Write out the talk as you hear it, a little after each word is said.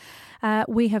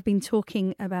We have been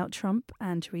talking about Trump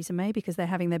and Theresa May because they're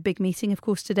having their big meeting, of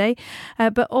course, today.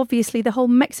 But obviously, the whole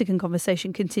Mexican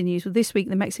conversation continues. Well, this week,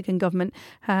 the Mexican government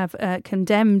have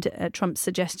condemned Trump's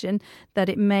suggestion that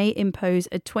it may impose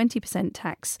a 20%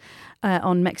 tax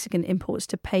on Mexican imports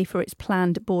to pay for its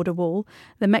planned border wall.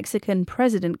 The Mexican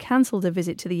president cancelled a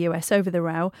visit to the US over the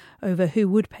row over who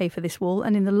would pay for this wall.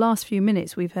 And in the last few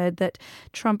minutes, we've heard that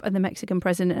Trump and the Mexican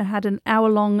president had an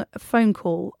hour-long phone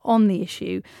call on the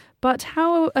issue. But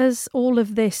how has all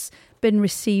of this been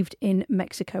received in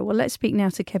Mexico? Well, let's speak now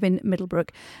to Kevin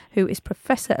Middlebrook, who is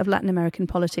Professor of Latin American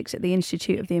Politics at the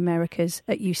Institute of the Americas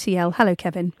at UCL. Hello,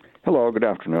 Kevin. Hello, good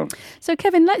afternoon. So,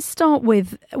 Kevin, let's start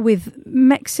with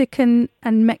Mexican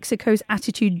and Mexico's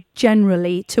attitude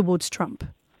generally towards Trump.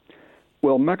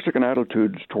 Well, Mexican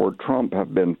attitudes toward Trump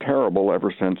have been terrible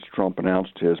ever since Trump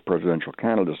announced his presidential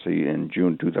candidacy in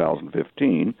June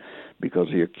 2015 because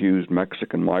he accused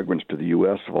Mexican migrants to the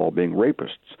U.S. of all being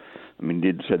rapists. I mean,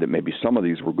 he did say that maybe some of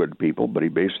these were good people, but he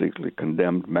basically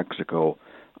condemned Mexico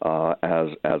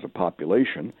as a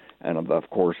population, and of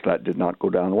course that did not go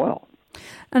down well.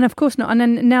 And of course not. And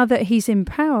then now that he's in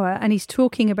power and he's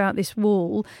talking about this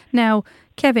wall, now,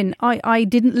 Kevin, I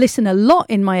didn't listen a lot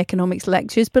in my economics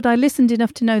lectures, but I listened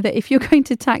enough to know that if you're going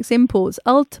to tax imports,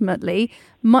 ultimately,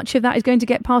 much of that is going to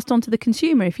get passed on to the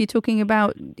consumer. If you're talking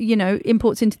about,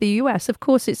 imports into the US, of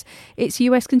course, it's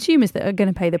US consumers that are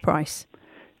going to pay the price.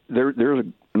 There's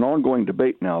an ongoing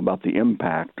debate now about the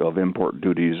impact of import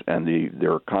duties and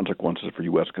their consequences for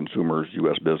U.S. consumers,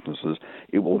 U.S. businesses.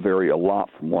 It will vary a lot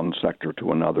from one sector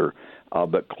to another,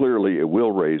 but clearly it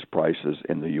will raise prices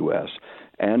in the U.S.,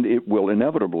 and it will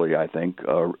inevitably, I think,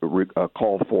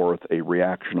 call forth a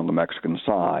reaction on the Mexican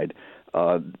side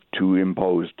to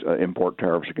impose import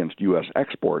tariffs against U.S.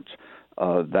 exports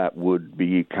that would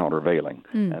be countervailing.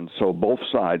 And so both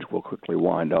sides will quickly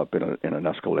wind up in an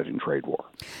escalating trade war.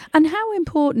 And how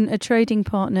important a trading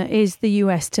partner is the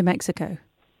U.S. to Mexico?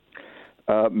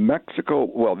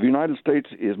 The United States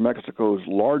is Mexico's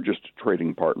largest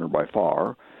trading partner by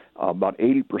far. About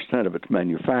 80% of its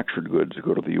manufactured goods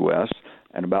go to the U.S.,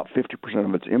 and about 50%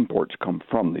 of its imports come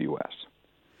from the U.S.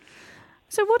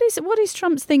 So what is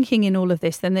Trump's thinking in all of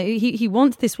this then? He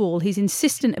wants this wall. He's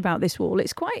insistent about this wall.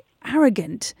 It's quite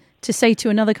arrogant to say to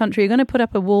another country, you're going to put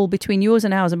up a wall between yours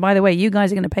and ours, and by the way, you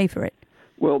guys are going to pay for it.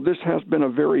 Well, this has been a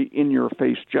very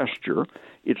in-your-face gesture.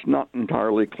 It's not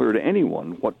entirely clear to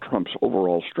anyone what Trump's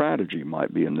overall strategy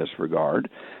might be in this regard.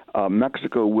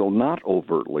 Mexico will not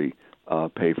overtly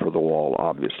pay for the wall,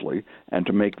 obviously, and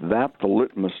to make that the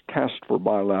litmus test for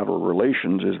bilateral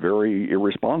relations is very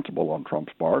irresponsible on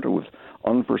Trump's part with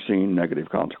unforeseen negative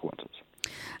consequences.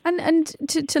 And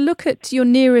to look at your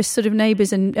nearest sort of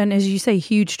neighbours and, as you say,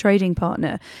 huge trading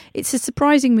partner, it's a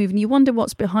surprising move, and you wonder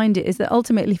what's behind it, is that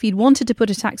ultimately if he'd wanted to put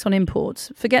a tax on imports,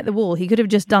 forget the wall, he could have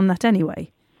just done that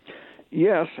anyway.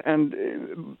 Yes,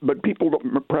 but people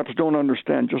perhaps don't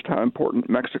understand just how important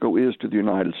Mexico is to the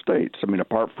United States. I mean,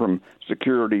 apart from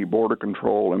security, border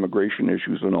control, immigration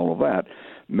issues, and all of that,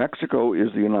 Mexico is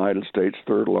the United States'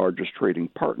 third largest trading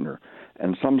partner.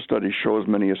 And some studies show as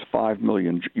many as 5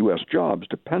 million U.S. jobs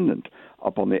dependent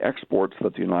upon the exports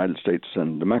that the United States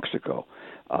send to Mexico.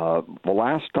 The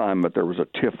last time that there was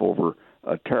a tiff over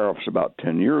tariffs about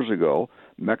 10 years ago,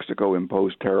 Mexico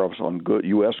imposed tariffs on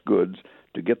U.S. goods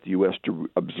to get the U.S. to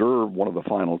observe one of the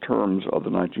final terms of the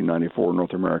 1994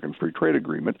 North American Free Trade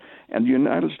Agreement, and the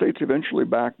United States eventually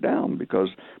backed down because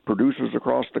producers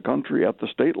across the country at the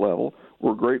state level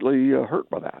were greatly hurt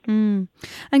by that. And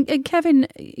Kevin,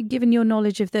 given your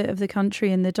knowledge of the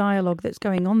country and the dialogue that's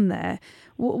going on there,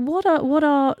 what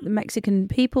are the Mexican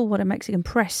people, what are Mexican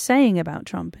press saying about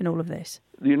Trump in all of this?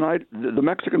 The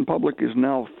Mexican public is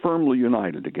now firmly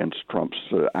united against Trump's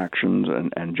actions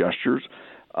and gestures.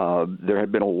 There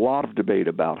had been a lot of debate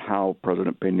about how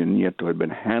President Peña Nieto had been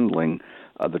handling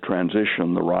the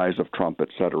transition, the rise of Trump,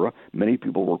 etc. Many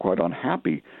people were quite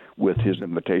unhappy with his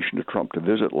invitation to Trump to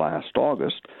visit last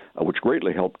August, which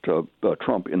greatly helped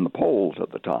Trump in the polls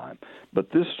at the time.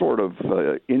 But this sort of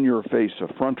in-your-face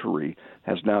effrontery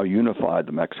has now unified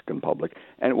the Mexican public,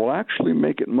 and it will actually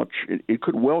make it it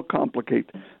could well complicate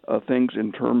things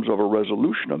in terms of a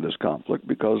resolution of this conflict,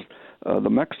 because the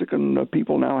Mexican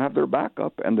people now have their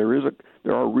backup, and there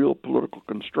are real political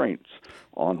constraints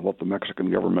on what the Mexican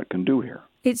government can do here.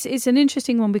 It's an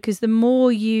interesting one, because the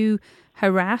more you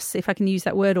harass, if I can use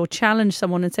that word, or challenge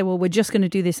someone and say, well, we're just going to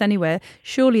do this anywhere,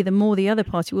 surely the more the other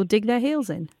party will dig their heels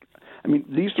in. I mean,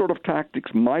 these sort of tactics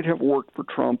might have worked for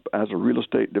Trump as a real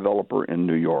estate developer in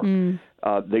New York.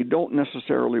 They don't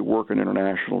necessarily work in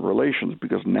international relations,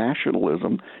 because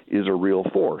nationalism is a real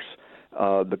force.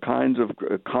 the kinds of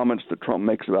comments that Trump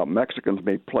makes about Mexicans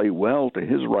may play well to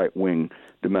his right-wing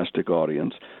domestic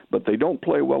audience, but they don't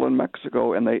play well in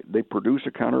Mexico, and they produce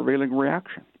a countervailing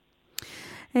reaction.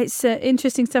 It's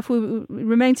interesting stuff. Will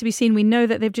remain to be seen. We know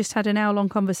that they've just had an hour-long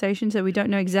conversation, so we don't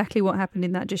know exactly what happened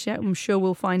in that just yet. I'm sure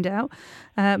we'll find out.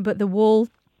 But the wall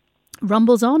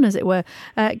rumbles on, as it were.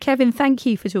 Kevin, thank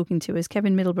you for talking to us.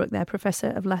 Kevin Middlebrook there, Professor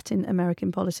of Latin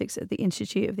American Politics at the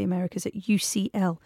Institute of the Americas at UCL.